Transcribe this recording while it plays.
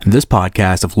This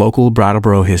podcast of local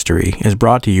Brattleboro history is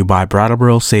brought to you by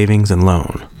Brattleboro Savings and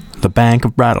Loan, the Bank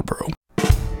of Brattleboro.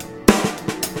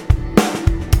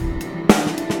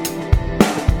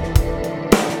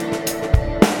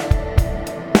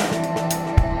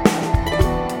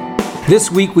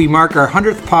 This week we mark our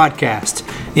 100th podcast.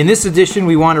 In this edition,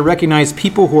 we want to recognize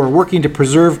people who are working to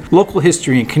preserve local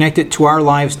history and connect it to our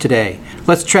lives today.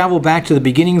 Let's travel back to the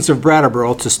beginnings of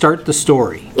Brattleboro to start the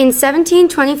story. In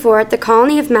 1724, the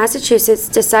colony of Massachusetts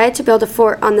decided to build a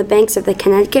fort on the banks of the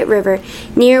Connecticut River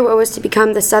near what was to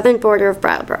become the southern border of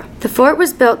Brattleboro. The fort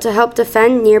was built to help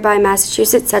defend nearby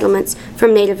Massachusetts settlements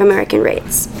from Native American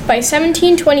raids. By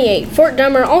 1728, Fort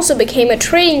Dummer also became a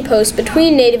trading post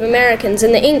between Native Americans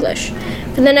and the English.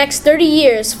 For the next 30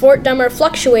 years, Fort Dummer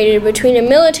fluctuated between a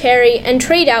military and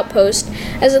trade outpost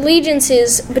as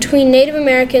allegiances between Native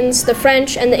Americans, the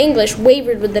French, and the English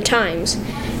wavered with the times.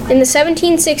 In the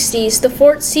 1760s, the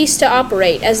fort ceased to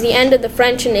operate as the end of the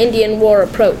French and Indian War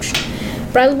approached.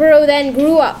 Brattleboro then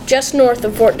grew up just north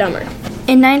of Fort Dummer.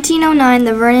 In 1909,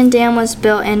 the Vernon Dam was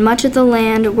built, and much of the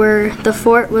land where the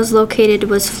fort was located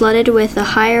was flooded with the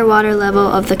higher water level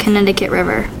of the Connecticut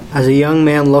River. As a young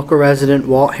man, local resident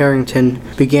Walt Harrington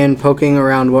began poking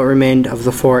around what remained of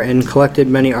the fort and collected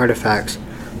many artifacts.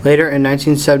 Later, in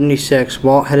 1976,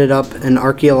 Walt headed up an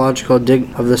archaeological dig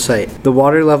of the site. The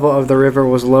water level of the river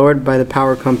was lowered by the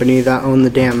power company that owned the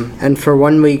dam, and for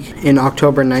 1 week in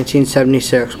October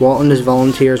 1976, Walt and his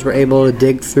volunteers were able to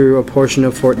dig through a portion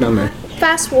of Fort Dummer.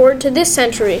 Fast forward to this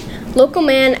century, local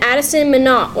man Addison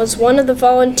was one of the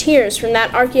volunteers from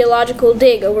that archaeological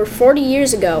dig over 40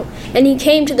 years ago, and he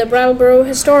came to the Brattleboro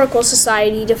Historical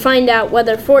Society to find out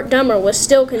whether Fort Dummer was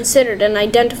still considered an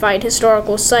identified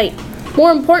historical site.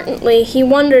 More importantly, he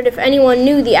wondered if anyone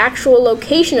knew the actual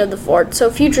location of the fort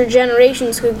so future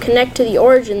generations could connect to the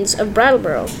origins of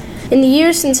Brattleboro. In the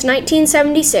years since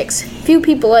 1976, few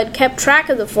people had kept track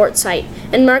of the fort site,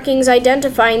 and markings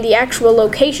identifying the actual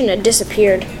location had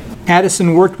disappeared.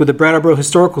 Addison worked with the Brattleboro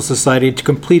Historical Society to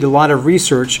complete a lot of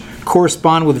research,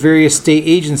 correspond with various state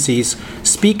agencies,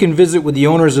 speak and visit with the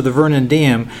owners of the Vernon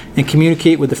Dam, and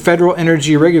communicate with the Federal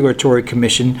Energy Regulatory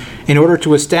Commission in order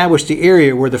to establish the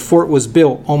area where the fort was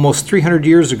built almost 300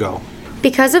 years ago.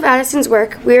 Because of Addison's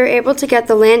work, we were able to get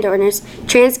the landowners,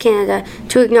 TransCanada,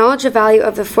 to acknowledge the value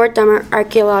of the Fort Dummer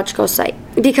archaeological site.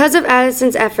 Because of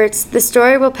Addison's efforts, the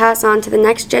story will pass on to the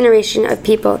next generation of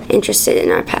people interested in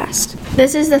our past.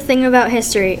 This is the thing about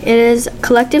history. It is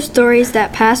collective stories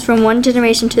that pass from one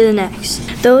generation to the next.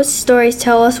 Those stories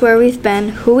tell us where we've been,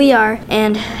 who we are,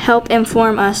 and help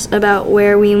inform us about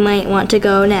where we might want to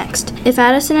go next. If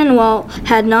Addison and Walt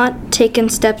had not taken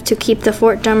steps to keep the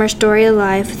Fort Dummer story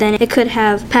alive, then it could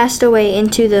have passed away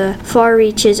into the far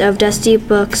reaches of dusty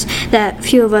books that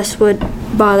few of us would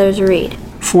bother to read.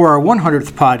 For our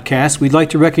 100th podcast, we'd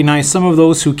like to recognize some of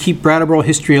those who keep Brattleboro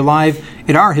history alive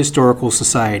at our historical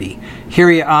society.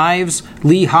 Harriet Ives,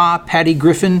 Lee Ha, Patty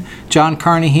Griffin, John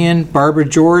Carnahan, Barbara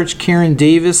George, Karen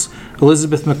Davis,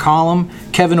 Elizabeth McCollum,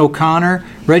 Kevin O'Connor,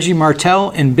 Reggie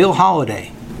Martell, and Bill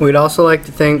Holliday. We'd also like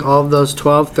to thank all of those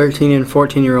 12, 13, and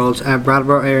 14-year-olds at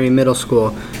Brattleboro Area Middle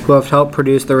School who have helped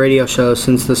produce the radio show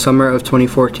since the summer of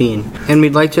 2014. And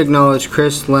we'd like to acknowledge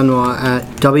Chris Lenoir at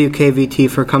WKVT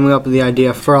for coming up with the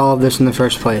idea for all of this in the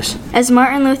first place. As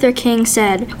Martin Luther King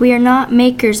said, we are not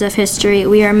makers of history,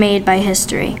 we are made by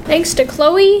history. Thanks to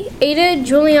Chloe, Ada,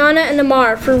 Juliana, and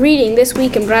Amar for reading This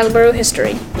Week in Brattleboro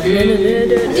History.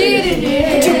 100!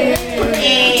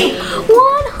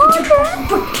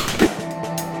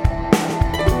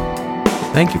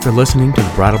 Thank you for listening to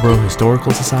the Brattleboro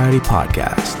Historical Society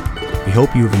podcast. We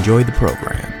hope you have enjoyed the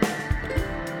program.